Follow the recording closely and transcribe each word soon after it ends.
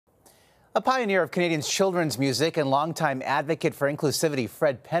A pioneer of Canadian children's music and longtime advocate for inclusivity,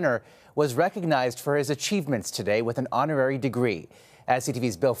 Fred Penner, was recognized for his achievements today with an honorary degree. As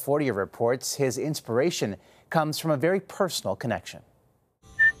CTV's Bill Fortier reports, his inspiration comes from a very personal connection.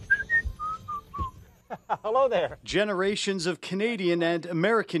 Hello there. Generations of Canadian and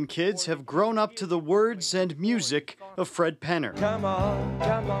American kids have grown up to the words and music of Fred Penner. Come on,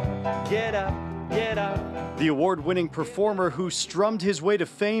 get up, get up. The award-winning performer who strummed his way to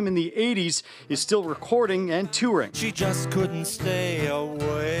fame in the 80s is still recording and touring. She just couldn't stay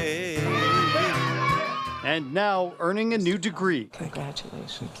away. And now earning a new degree.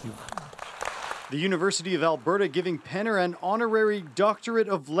 Congratulations. Thank you. The University of Alberta giving Penner an honorary doctorate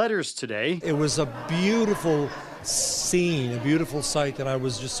of letters today. It was a beautiful scene, a beautiful sight, and I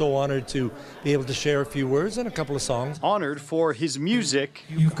was just so honored to be able to share a few words and a couple of songs. Honored for his music.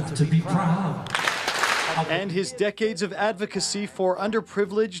 You've got to be proud. And his decades of advocacy for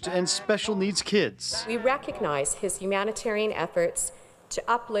underprivileged and special needs kids. We recognize his humanitarian efforts to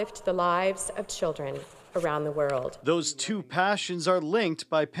uplift the lives of children around the world. Those two passions are linked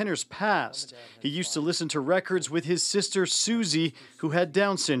by Penner's past. He used to listen to records with his sister Susie, who had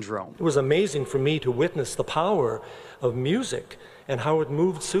Down syndrome. It was amazing for me to witness the power of music and how it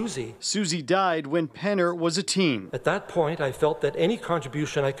moved Susie. Susie died when Penner was a teen. At that point, I felt that any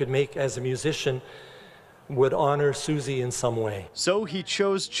contribution I could make as a musician would honor Susie in some way. So he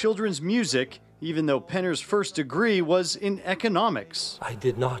chose children's music, even though Penner's first degree was in economics. I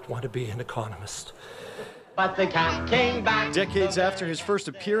did not want to be an economist. But the cat came back. Decades after his first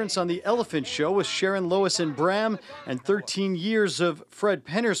appearance on The Elephant Show with Sharon, Lois, and Bram, and 13 years of Fred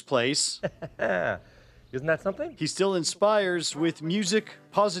Penner's place, Isn't that something? he still inspires with music,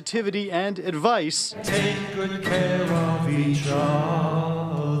 positivity, and advice Take good care of each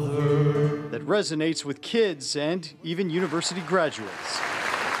other. that resonates with kids and even university graduates.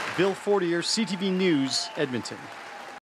 Bill Fortier, CTV News, Edmonton.